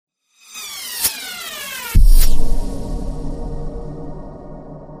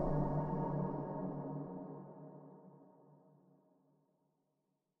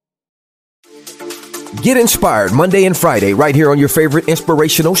Get inspired Monday and Friday right here on your favorite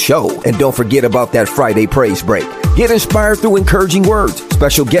inspirational show. And don't forget about that Friday praise break. Get inspired through encouraging words,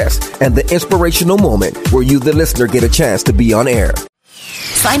 special guests, and the inspirational moment where you, the listener, get a chance to be on air.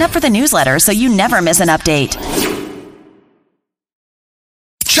 Sign up for the newsletter so you never miss an update.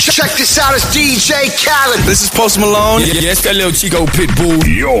 Check this out, it's DJ Khaled. This is Post Malone. Yes, that little Chico Pitbull.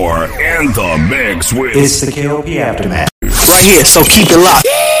 You're in the mix with... It's the KLP Aftermath. Right here, so keep it locked.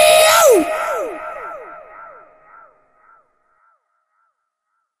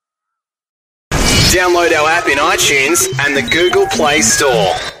 Download our app in iTunes and the Google Play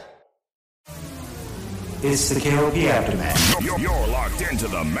Store. It's the KLP Aftermath. You're locked into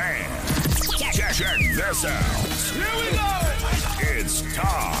the man. Check this out. Here we go. It's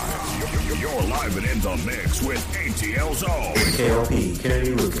time. You're live and in the mix with ATL Zone. KLP,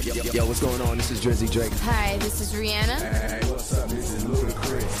 Kennedy Lucas. Yo, what's going on? This is Drizzy Drake. Hi, this is Rihanna. Hey, what's up? This is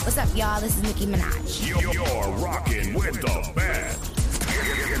Ludacris. What's up, y'all? This is Nicki Minaj. You're rocking with the best.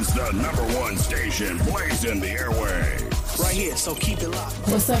 It's the #1 station blazing the airwaves. Right here, so keep it locked.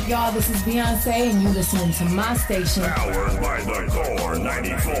 What's up, y'all? This is Beyonce, and you're listening to my station. Powered by the Core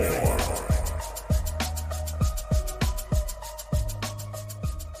 94.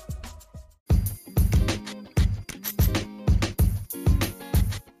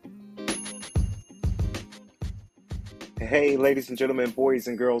 Hey, ladies and gentlemen, boys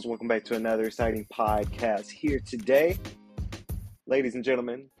and girls, welcome back to another exciting podcast here today. Ladies and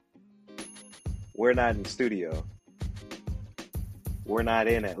gentlemen, we're not in studio. We're not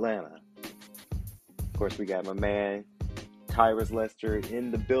in Atlanta. Of course, we got my man, Tyrus Lester,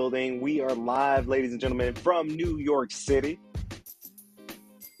 in the building. We are live, ladies and gentlemen, from New York City.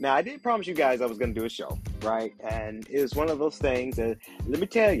 Now, I did promise you guys I was going to do a show, right? And it was one of those things that, let me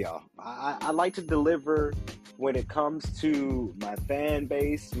tell y'all, I like to deliver when it comes to my fan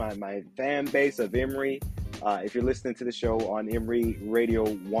base, my fan base of Emory. If you're listening to the show on Emory Radio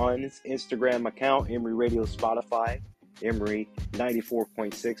 1's Instagram account, Emory Radio Spotify, Emory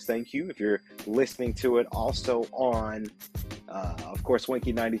 94.6, thank you. If you're listening to it also on, of course,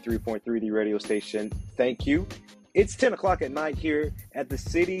 Winky 93.3, the radio station, thank you. It's 10 o'clock at night here at the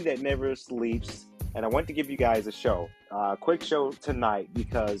city that never sleeps, and I want to give you guys a show. Quick show tonight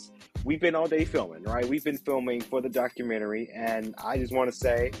because we've been all day filming, right? We've been filming for the documentary, and I just want to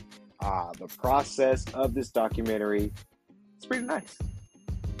say the process of this documentary is pretty nice.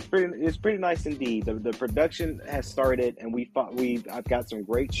 It's pretty nice indeed. The production has started, and I've got some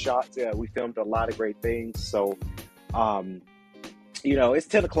great shots. We filmed a lot of great things. So, it's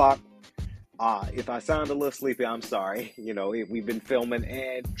 10 o'clock. If I sound a little sleepy, I'm sorry. We've been filming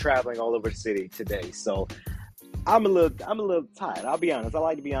and traveling all over the city today, so I'm a little tired. I'll be honest. I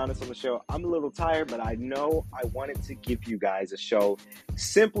like to be honest on the show. I'm a little tired, but I know I wanted to give you guys a show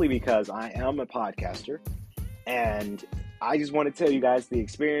simply because I am a podcaster, and I just want to tell you guys the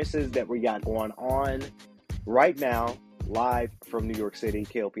experiences that we got going on right now, live from New York City,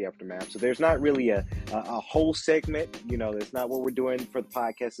 KLP Aftermath. So there's not really a whole segment. That's not what we're doing for the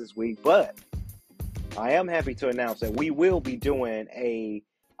podcast this week, but I am happy to announce that we will be doing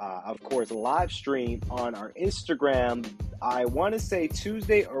of course, live stream on our Instagram. I want to say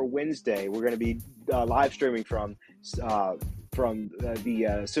Tuesday or Wednesday. We're going to be live streaming from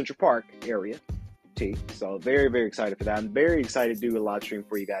the Central Park area. So very, very excited for that. I'm very excited to do a live stream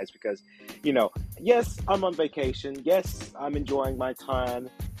for you guys because, yes, I'm on vacation. Yes, I'm enjoying my time,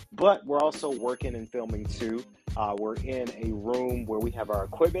 but we're also working and filming too. We're in a room where we have our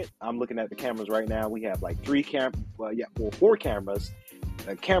equipment. I'm looking at the cameras right now. We have like 4 cameras,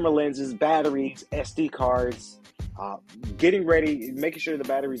 camera lenses, batteries, SD cards, getting ready, making sure the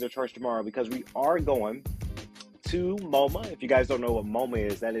batteries are charged tomorrow because we are going to MoMA. If you guys don't know what MoMA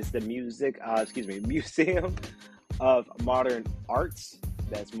is, that is the Museum of Modern Arts.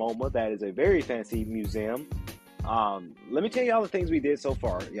 That's MoMA. That is a very fancy museum. Let me tell you all the things we did so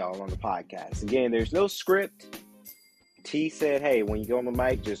far, y'all, on the podcast. Again, there's no script. T said, hey, when you go on the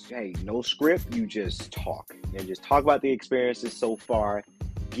mic, no script, you just talk. And just talk about the experiences so far.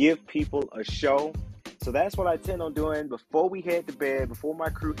 Give people a show. So that's what I intend on doing before we head to bed, before my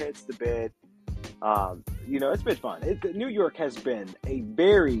crew heads to bed. It's been fun. New York has been a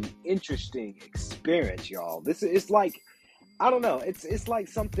very interesting experience, y'all. It's like, I don't know. It's like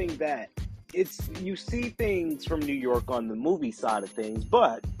something that you see things from New York on the movie side of things,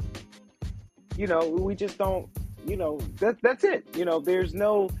 but, we just don't, that's it.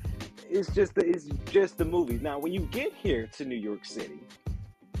 It's just the movies. Now, when you get here to New York City,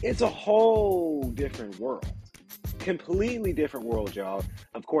 it's a whole different world. Completely different world, y'all.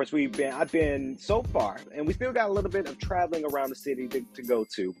 Of course, I've been so far, and we still got a little bit of traveling around the city to go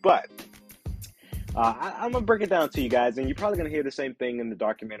to, but I'm gonna break it down to you guys, and you're probably gonna hear the same thing in the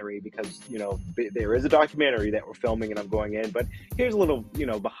documentary because there is a documentary that we're filming, and I'm going in. But here's a little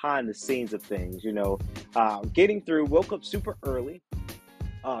behind the scenes of things. Getting through, woke up super early,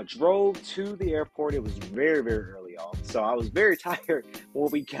 drove to the airport. It was very very early on, so I was very tired when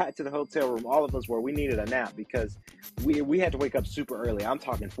we got to the hotel room. All of us were. We needed a nap because we had to wake up super early. I'm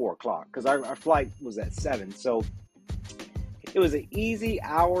talking 4 o'clock because our flight was at 7. So it was an easy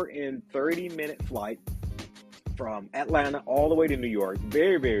hour and 30-minute flight from Atlanta all the way to New York.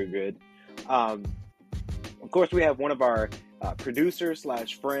 Very, very good. Of course, we have one of our producers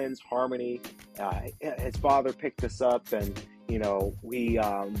 / friends, Harmony. His father picked us up, and we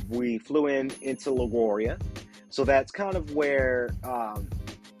flew into LaGuardia. So that's kind of where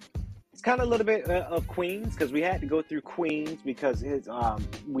it's kind of a little bit of Queens, because we had to go through Queens because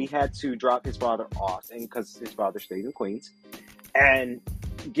we had to drop his father off, and because his father stayed in Queens. And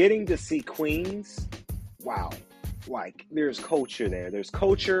getting to see Queens, wow, like there's culture there. There's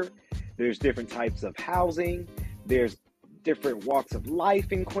culture, there's different types of housing, there's different walks of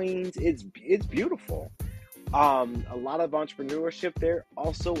life in Queens. It's beautiful. A lot of entrepreneurship there.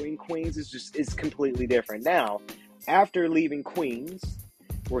 Also in Queens is completely different. Now, after leaving Queens,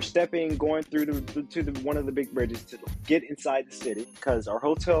 we're going through to one of the big bridges to get inside the city, because our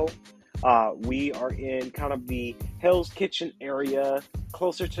hotel, we are in kind of the Hell's Kitchen area,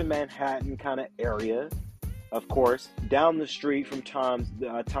 closer to Manhattan kind of area. Of course, down the street from Times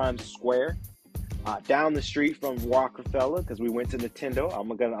Square, down the street from Rockefeller, because we went to Nintendo.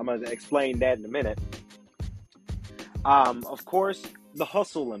 I'm gonna explain that in a minute. Of course, the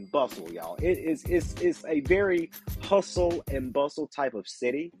hustle and bustle, y'all. It's a very hustle and bustle type of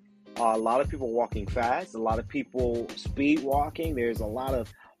city. A lot of people walking fast, a lot of people speed walking. There's a lot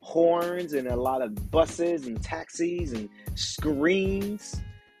of horns and a lot of buses and taxis and screens.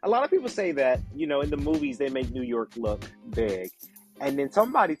 A lot of people say that, in the movies they make New York look big. And then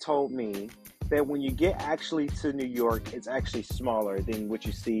somebody told me that when you get actually to New York, it's actually smaller than what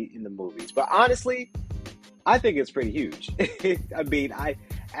you see in the movies. But honestly, I think it's pretty huge. I mean,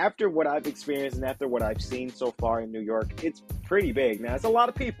 after what I've experienced and after what I've seen so far in New York, it's pretty big. Now, it's a lot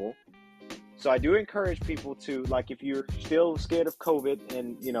of people. So I do encourage people to, like, if you're still scared of COVID,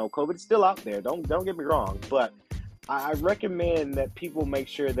 and, COVID is still out there, don't get me wrong, but I recommend that people make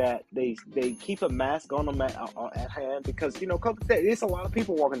sure that they keep a mask on them at hand, because, COVID, it's a lot of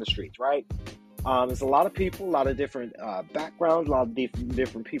people walking the streets, right? There's a lot of people, a lot of different backgrounds, a lot of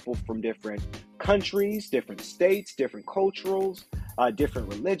different people from different countries, different states, different cultures, different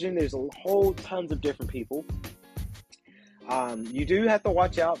religion. There's a whole tons of different people. You do have to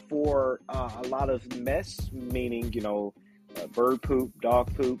watch out for a lot of mess, meaning, bird poop,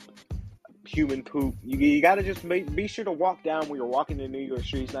 dog poop, human poop. You got to just be sure to walk down when you're walking the New York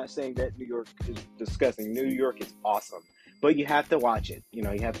streets. Not saying that New York is disgusting. New York is awesome, but you have to watch it. You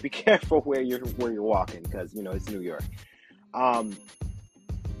have to be careful where you're walking, because it's New York.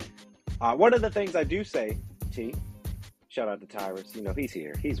 One of the things I do say, shout out to Tyrus. He's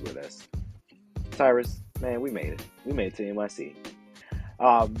here. He's with us. Tyrus, man, we made it. We made it to NYC.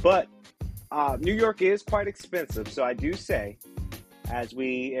 But New York is quite expensive, so I do say, as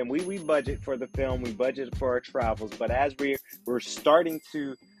we budget for the film, we budget for our travels, but as we're starting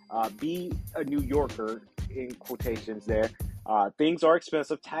to be a New Yorker, in quotations there, things are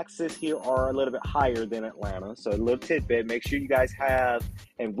expensive. Taxes here are a little bit higher than Atlanta, so a little tidbit. Make sure you guys have,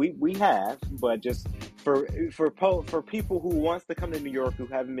 and we have, but just for people who wants to come to New York, who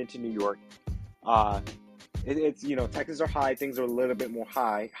haven't been to New York, it's taxes are high. Things are a little bit more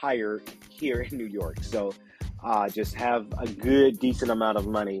higher here in New York. So just have a good, decent amount of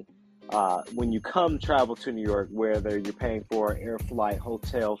money when you come travel to New York, whether you're paying for air flight,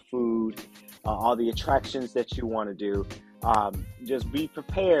 hotel, food, all the attractions that you want to do. Just be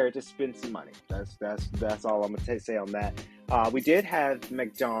prepared to spend some money. That's all I'm gonna say on that. We did have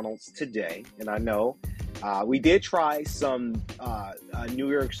McDonald's today, and I know we did try some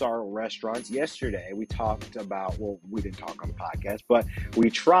New York style restaurants yesterday. We talked about, well, we didn't talk on the podcast, but we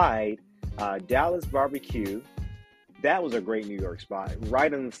tried Dallas Barbecue. That was a great New York spot,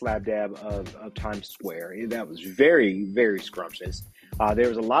 right on the slab dab of Times Square. That was very, very scrumptious. There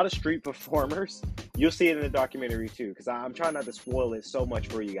was a lot of street performers. You'll see it in the documentary too, because I'm trying not to spoil it so much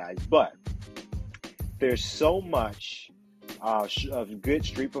for you guys. But there's so much of good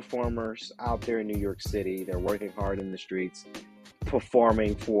street performers out there in New York City. They're working hard in the streets,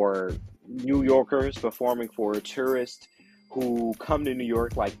 performing for New Yorkers, performing for tourists who come to New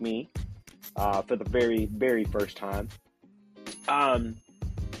York like me for the very, very first time.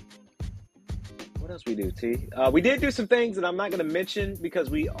 What What else we do, T? We did do some things that I'm not going to mention because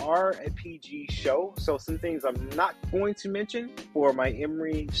we are a PG show. So some things I'm not going to mention for my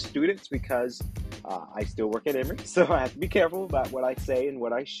Emory students because I still work at Emory. So I have to be careful about what I say and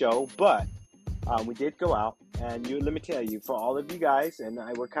what I show. But we did go out, and let me tell you, for all of you guys, and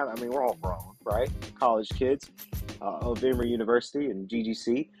we're all grown, right? College kids of Emory University and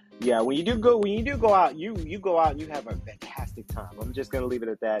GGC. Yeah, when you do go out, you go out and you have a fantastic time. I'm just going to leave it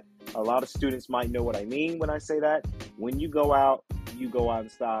at that. A lot of students might know what I mean when I say that. When you go out in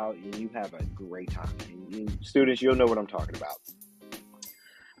style and you have a great time. And students, you'll know what I'm talking about.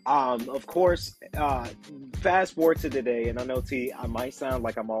 Of course, fast forward to today, and I know, T, I might sound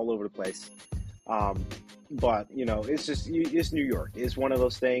like I'm all over the place. But it's New York. It's one of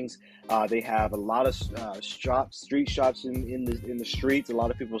those things. They have a lot of street shops in the streets. A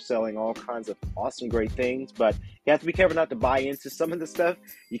lot of people selling all kinds of awesome, great things. But you have to be careful not to buy into some of the stuff.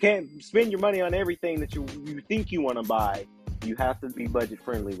 You can't spend your money on everything that you think you want to buy. You have to be budget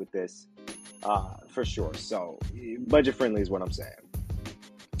friendly with this, for sure. So budget friendly is what I'm saying.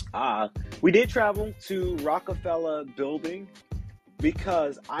 We did travel to Rockefeller Building,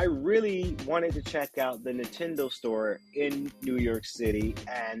 because I really wanted to check out the Nintendo store in New York City.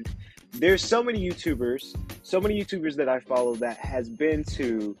 And there's so many YouTubers that I follow that has been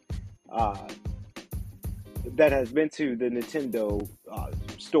to the Nintendo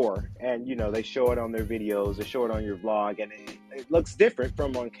store. And, they show it on their videos, they show it on your vlog, and it looks different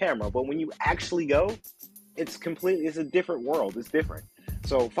from on camera. But when you actually go, it's a different world. It's different.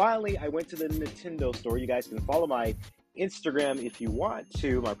 So finally, I went to the Nintendo store. You guys can follow my Instagram if you want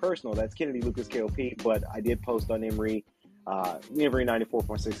to, my personal, that's Kennedy Lucas KOP, but I did post on Emory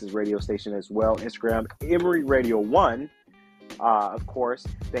 94.6's radio station as well. Instagram, Emory Radio 1. Of course,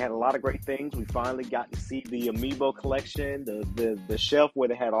 they had a lot of great things. We finally got to see the Amiibo collection, the shelf where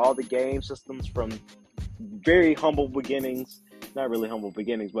they had all the game systems from very humble beginnings. Not really humble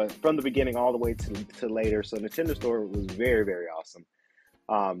beginnings, but from the beginning all the way to later. So Nintendo store was very, very awesome.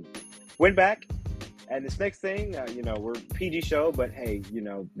 Went back. And this next thing, we're a PG show, but hey,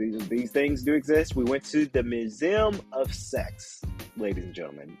 these things do exist. We went to the Museum of Sex, ladies and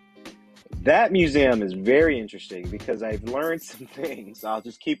gentlemen. That museum is very interesting because I've learned some things. I'll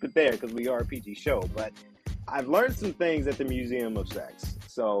just keep it there because we are a PG show, but I've learned some things at the Museum of Sex.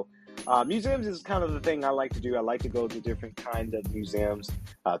 So museums is kind of the thing I like to do. I like to go to different kind of museums.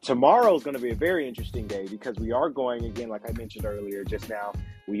 Tomorrow is going to be a very interesting day because we are going, again, like I mentioned earlier just now,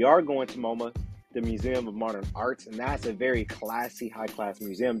 we are going to MoMA, the Museum of Modern Arts, and that's a very classy, high-class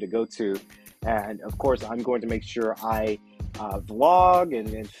museum to go to. And of course, I'm going to make sure I vlog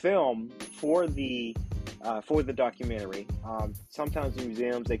and film for the documentary. Sometimes in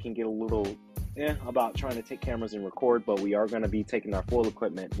museums they can get a little about trying to take cameras and record, but we are going to be taking our full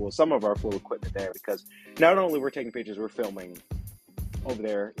equipment, some of our full equipment there, because not only we're taking pictures, we're filming over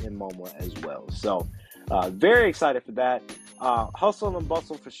there in MoMA as well. So very excited for that. Hustle and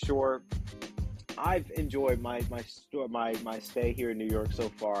bustle for sure. I've enjoyed my stay here in New York so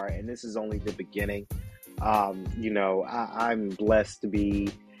far, and this is only the beginning. I'm blessed to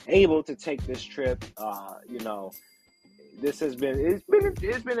be able to take this trip. This has been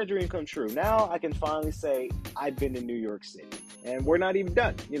it's been a dream come true. Now I can finally say I've been to New York City, and we're not even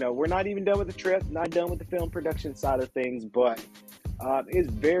done. We're not even done with the trip, not done with the film production side of things, but it's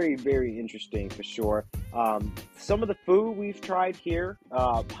very, very interesting for sure. Some of the food we've tried here,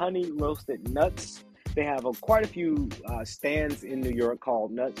 honey roasted nuts. They have quite a few stands in New York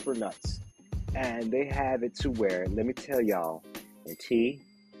called Nuts for Nuts. And they have it to where, let me tell y'all, and T,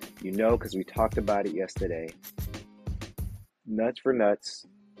 because we talked about it yesterday, Nuts for Nuts,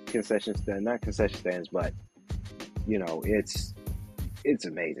 concession stand, not concession stands, but, it's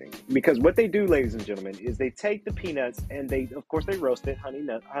amazing. Because what they do, ladies and gentlemen, is they take the peanuts and they roast it,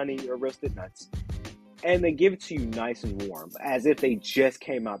 honey or roasted nuts, and they give it to you nice and warm, as if they just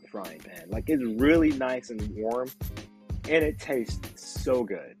came out the frying pan. Like, it's really nice and warm, and it tastes so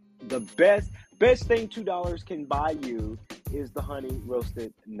good. The best thing $2 can buy you is the honey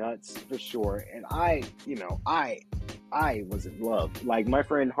roasted nuts for sure. And I was in love. Like, my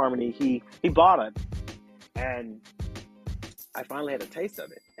friend Harmony, he bought it, and I finally had a taste of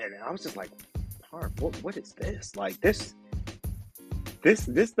it, and I was just like, Harm, what is this? Like, this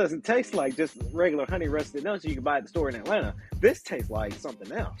doesn't taste like just regular honey roasted nuts you can buy at the store in Atlanta. This tastes like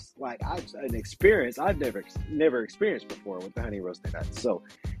something else. Like, an experience I've never experienced before with the honey roasted nuts. So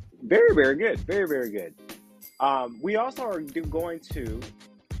very, very good. Very, very good. We also are going to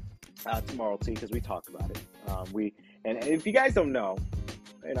tomorrow, T, because we talked about it. And if you guys don't know,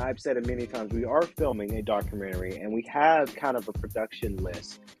 and I've said it many times, we are filming a documentary, and we have kind of a production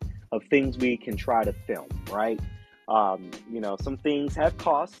list of things we can try to film, right? Some things have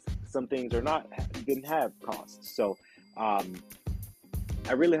costs, some things didn't have costs. So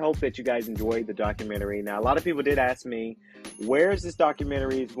I really hope that you guys enjoyed the documentary. Now, a lot of people did ask me, where is this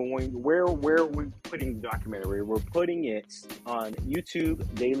documentary going? Where are we putting the documentary? We're putting it on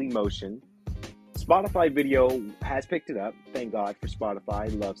YouTube Daily Motion. Spotify Video has picked it up. Thank God for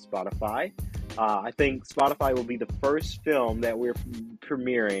Spotify. Love Spotify. I think Spotify will be the first film that we're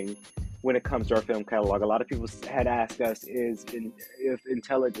premiering when it comes to our film catalog. A lot of people had asked us, if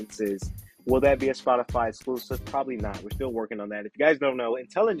Intelligences, will that be a Spotify exclusive? Probably not. We're still working on that. If you guys don't know,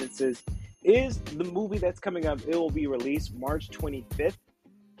 Intelligences is the movie that's coming up. It will be released March 25th.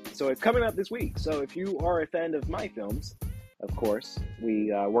 So it's coming up this week. So if you are a fan of my films, of course,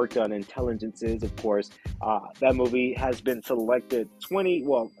 we worked on Intelligences. Of course, that movie has been selected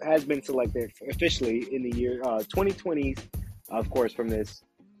officially in the year 2020, of course, from this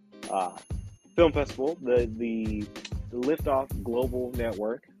film festival, the Liftoff Global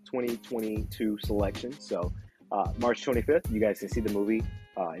Network 2022 selection. So March 25th, you guys can see the movie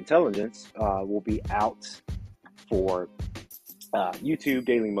Intelligence will be out for YouTube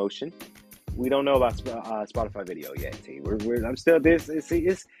Daily Motion. We don't know about Spotify Video yet, T. I'm still this. It's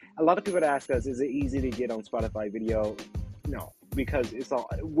a lot of people ask us, is it easy to get on Spotify Video? No, because it's all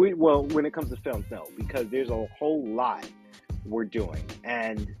when it comes to films, no, because there's a whole lot we're doing.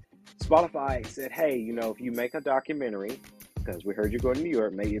 And Spotify said, hey, if you make a documentary, because we heard you're going to New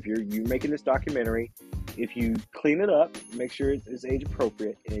York, if you're making this documentary, if you clean it up, make sure it's age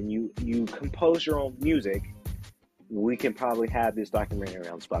appropriate, and you compose your own music, we can probably have this documentary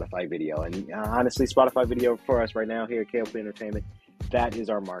on Spotify Video. And honestly, Spotify Video for us right now here at KLP Entertainment, that is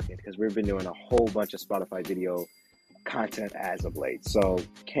our market, because we've been doing a whole bunch of Spotify Video content as of late. So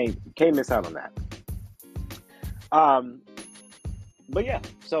can't miss out on that. But yeah,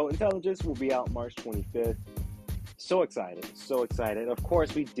 so Intelligence will be out March 25th. So excited. Of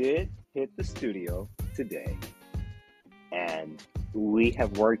course, we did hit the studio today, and we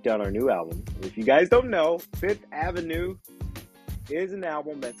have worked on our new album. If you guys don't know, Fifth Avenue is an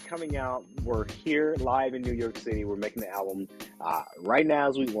album that's coming out. We're here live in New York City. We're making the album right now.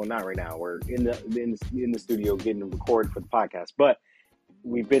 Not right now. We're in the studio getting it recorded for the podcast. But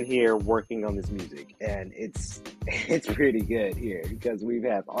we've been here working on this music, and it's pretty good here because we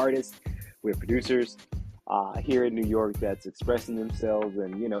have artists, we have producers here in New York that's expressing themselves,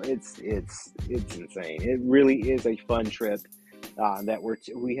 and it's insane. It really is a fun trip that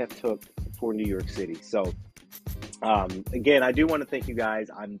we have took for New York City. So again, I do want to thank you guys.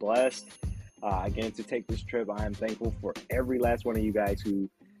 I'm blessed again to take this trip. I am thankful for every last one of you guys who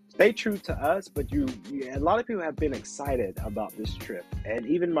stay true to us, but a lot of people have been excited about this trip, and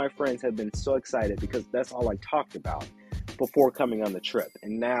even my friends have been so excited because that's all I talked about before coming on the trip,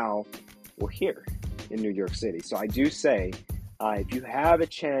 and now we're here in New York City. So I do say, if you have a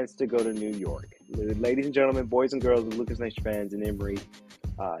chance to go to New York, ladies and gentlemen, boys and girls, Lucas Nation fans, and Emory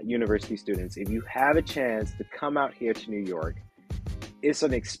University students, if you have a chance to come out here to New York, it's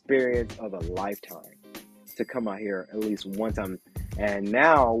an experience of a lifetime to come out here at least one time. And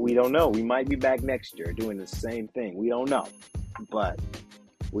now we don't know. We might be back next year doing the same thing. We don't know. But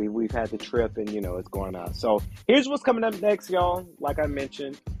we've had the trip, and it's going on. So here's what's coming up next, y'all. Like I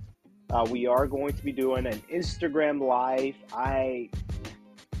mentioned, we are going to be doing an Instagram live. I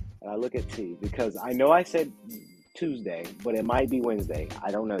look at T because I know I said Tuesday, but it might be Wednesday.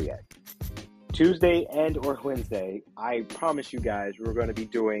 I don't know yet. Tuesday and or Wednesday, I promise you guys we're going to be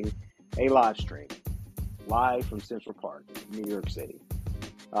doing a live stream. Live from Central Park, New York City.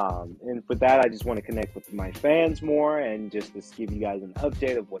 And for that, I just want to connect with my fans more and just to give you guys an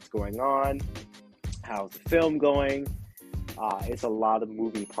update of what's going on. How's the film going? It's a lot of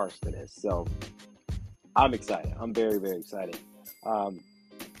moving parts to this. So I'm excited. I'm very, very excited.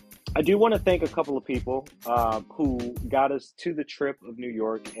 I do want to thank a couple of people who got us to the trip of New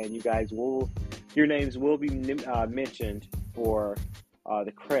York, and your names will be mentioned for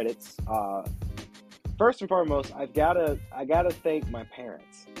the credits. First and foremost, I gotta thank my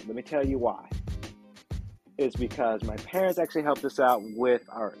parents. Let me tell you why. It's because my parents actually helped us out with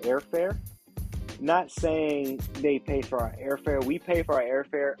our airfare. Not saying they pay for our airfare. We pay for our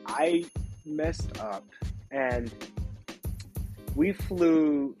airfare. I messed up, and we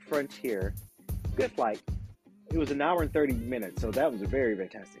flew Frontier. Good flight. It was 1 hour and 30 minutes, so that was a very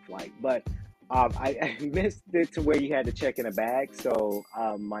fantastic flight. But I missed it to where you had to check in a bag. So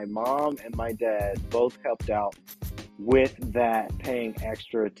my mom and my dad both helped out with that, paying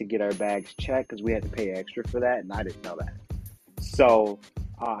extra to get our bags checked because we had to pay extra for that, and I didn't know that. So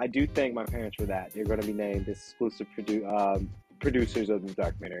I do thank my parents for that. They're going to be named exclusive producers of the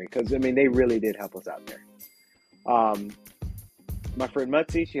documentary, because I mean they really did help us out there. My friend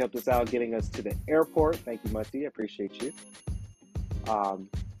Mutzi, she helped us out getting us to the airport. Thank you, Mutzi. I appreciate you.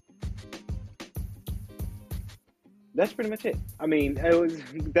 That's pretty much it. I mean, that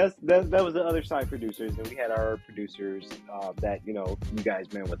was the other side producers, and we had our producers that you guys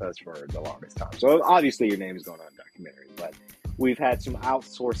been with us for the longest time. So obviously your name is going on the documentary, but we've had some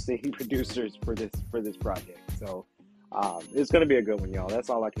outsourcing producers for this project. So it's going to be a good one, y'all. That's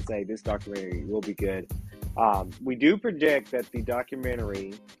all I can say. This documentary will be good. We do project that the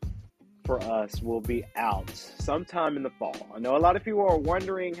documentary for us will be out sometime in the fall. I know a lot of people are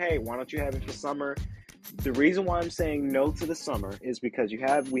wondering, hey, why don't you have it for summer? The reason why I'm saying no to the summer is because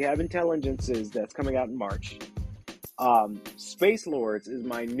we have Intelligences that's coming out in March. Space Lords is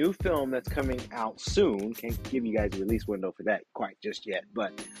my new film that's coming out soon. Can't give you guys a release window for that quite just yet,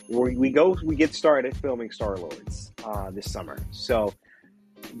 but we get started filming Star Lords this summer. So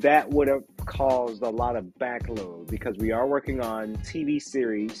that would have caused a lot of backload because we are working on TV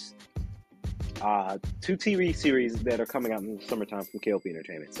series. 2 TV series that are coming out in the summertime from KLP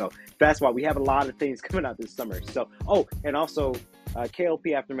Entertainment. So that's why we have a lot of things coming out this summer. So, and also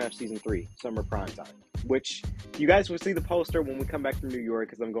KLP Aftermath Season 3, Summer Prime Time, which you guys will see the poster when we come back from New York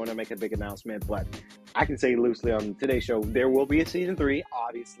because I'm going to make a big announcement. But I can say loosely on today's show, there will be a Season 3,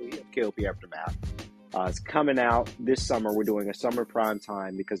 obviously, of KLP Aftermath. It's coming out this summer. We're doing a Summer Prime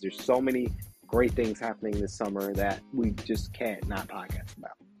Time because there's so many great things happening this summer that we just can't not podcast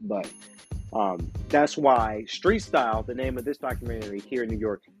about. But that's why Street Style, the name of this documentary here in New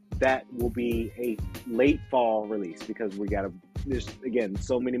York, that will be a late fall release because there's again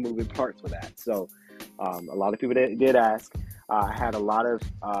so many moving parts with that. So a lot of people did ask. I had a lot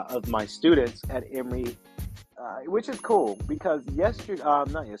of my students at Emory, which is cool because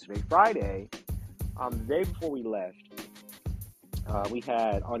Friday, the day before we left, we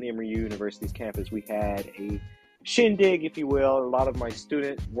had on Emory University's campus, we had a shindig, if you will. A lot of my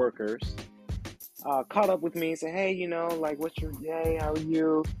student workers caught up with me and said, hey, what's your day? How are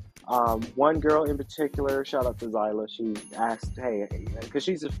you? One girl in particular, shout out to Zyla, she asked, hey, because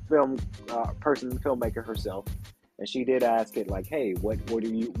she's a filmmaker herself, and she did ask it like, hey, what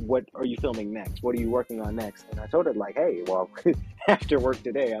are you filming next? What are you working on next? And I told her like, hey, well, after work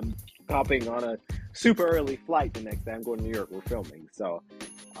today, I'm hopping on a super early flight the next day. I'm going to New York. We're filming. So,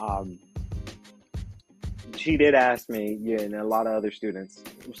 she did ask me, and a lot of other student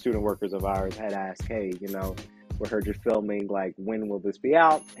workers of ours had asked, hey, we heard you're filming, like, when will this be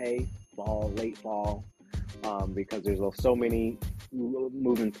out? Hey, fall, late fall, because there's so many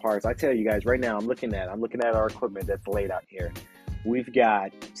moving parts. I tell you guys right now, I'm looking at our equipment that's laid out here. We've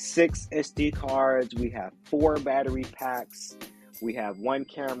got 6 SD cards. We have 4 battery packs. We have 1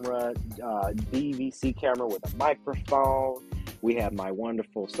 camera, DVC camera with a microphone. We have my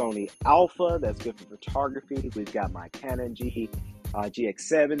wonderful Sony Alpha that's good for photography. We've got my Canon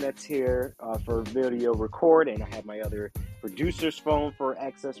GX7 that's here for video record, and I have my other producer's phone for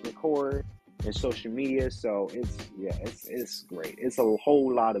access record and social media. So it's great. It's a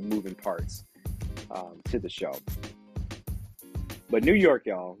whole lot of moving parts to the show. But New York,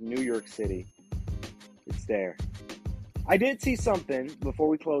 y'all, New York City, it's there. I did see something before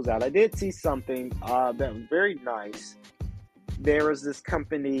we close out. I did see something that was very nice. There was this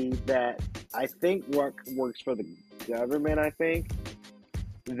company that I think works for the government, I think,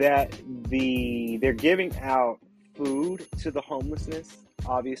 that they're giving out food to the homelessness.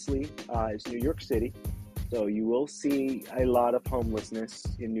 Obviously, it's New York City, so you will see a lot of homelessness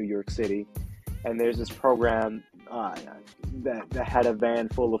in New York City. And there's this program that had a van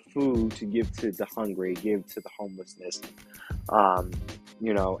full of food to give to the hungry, give to the homelessness.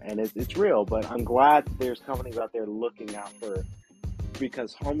 And it's real, but I'm glad that there's companies out there looking out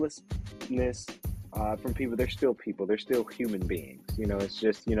because homelessness, from people, they're still people, they're still human beings. It's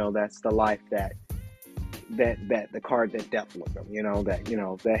just, that's the life that the card that dealt with them,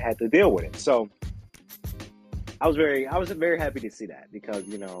 that had to deal with it. So I was very happy to see that because,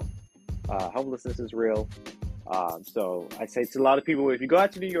 homelessness is real. So I say to a lot of people, if you go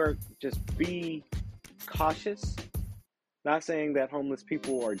out to New York, just be cautious. Not saying that homeless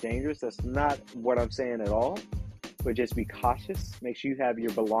people are dangerous. That's not what I'm saying at all. But just be cautious. Make sure you have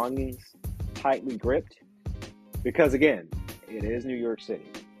your belongings tightly gripped. Because again, it is New York City.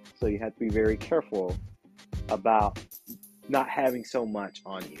 So you have to be very careful about not having so much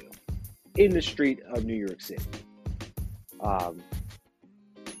on you in the street of New York City.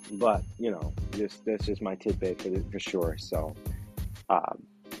 But, that's just my tidbit for sure. So,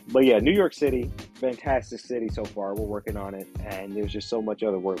 but yeah, New York City, fantastic city so far. We're working on it. And there's just so much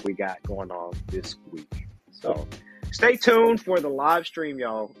other work we got going on this week. So Stay tuned for the live stream,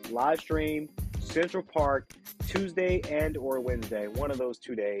 y'all. Live stream, Central Park, Tuesday and or Wednesday. One of those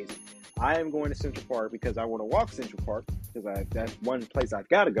 2 days. I am going to Central Park because I want to walk Central Park because that's one place I've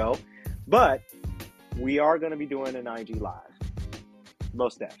got to go. But we are going to be doing an IG Live.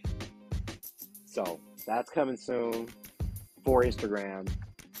 Most def. So that's coming soon for Instagram,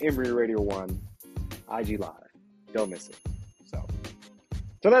 Embry Radio 1, IG Live. Don't miss it.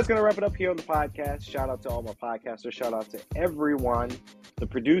 So that's going to wrap it up here on the podcast. Shout out to all my podcasters. Shout out to everyone, the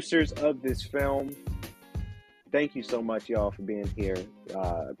producers of this film. Thank you so much, y'all, for being here.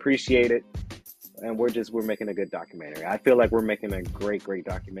 Appreciate it. And we're making a good documentary. I feel like we're making a great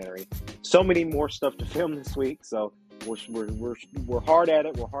documentary. So many more stuff to film this week. So we're hard at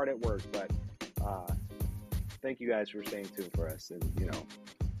it. We're hard at work. But thank you guys for staying tuned for us and,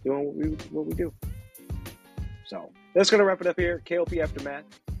 doing what we do. So that's going to wrap it up here. KOP Aftermath,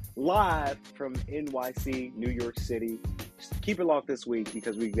 live from NYC, New York City. Just keep it locked this week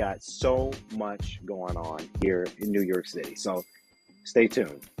because we've got so much going on here in New York City. So stay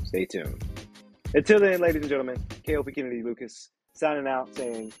tuned. Stay tuned. Until then, ladies and gentlemen, KOP Kennedy Lucas signing out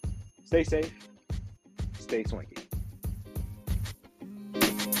saying stay safe, stay swanky.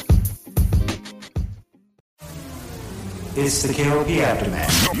 It's the KOP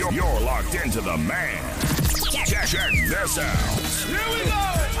Aftermath. You're locked into the man. Check this out. Here we go.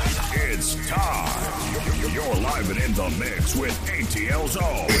 It's time. You're live and in the mix with ATL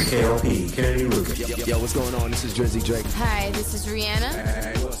Zone. KOP Kennedy Lucas. Yo, what's going on? This is Drizzy Drake. Hi, this is Rihanna.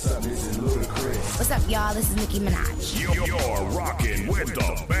 Hey, what's up? This is Ludacris. What's up, y'all? This is Nicki Minaj. You're rocking with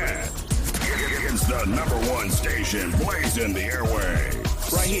the best. It's the #1 station blazing the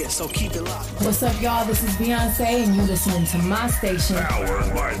airwaves. Right here, so keep it locked. What's up, y'all? This is Beyonce, and you listening to my station.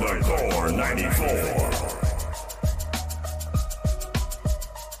 Powered by the Core 94.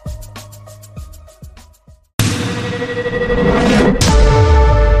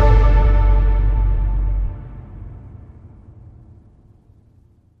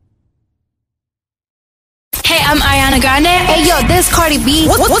 Hey, I'm Ariana Grande. Hey, yo, this Cardi B.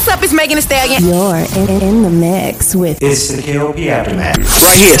 What's up? It's Megan Thee Stallion. You're in the mix with It's the KOP Aftermath.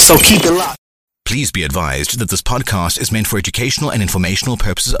 Right here, so keep it locked. Please be advised that this podcast is meant for educational and informational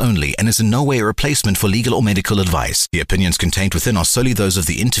purposes only and is in no way a replacement for legal or medical advice. The opinions contained within are solely those of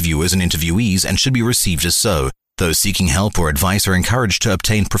the interviewers and interviewees and should be received as so. Those seeking help or advice are encouraged to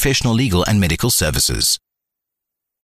obtain professional legal and medical services.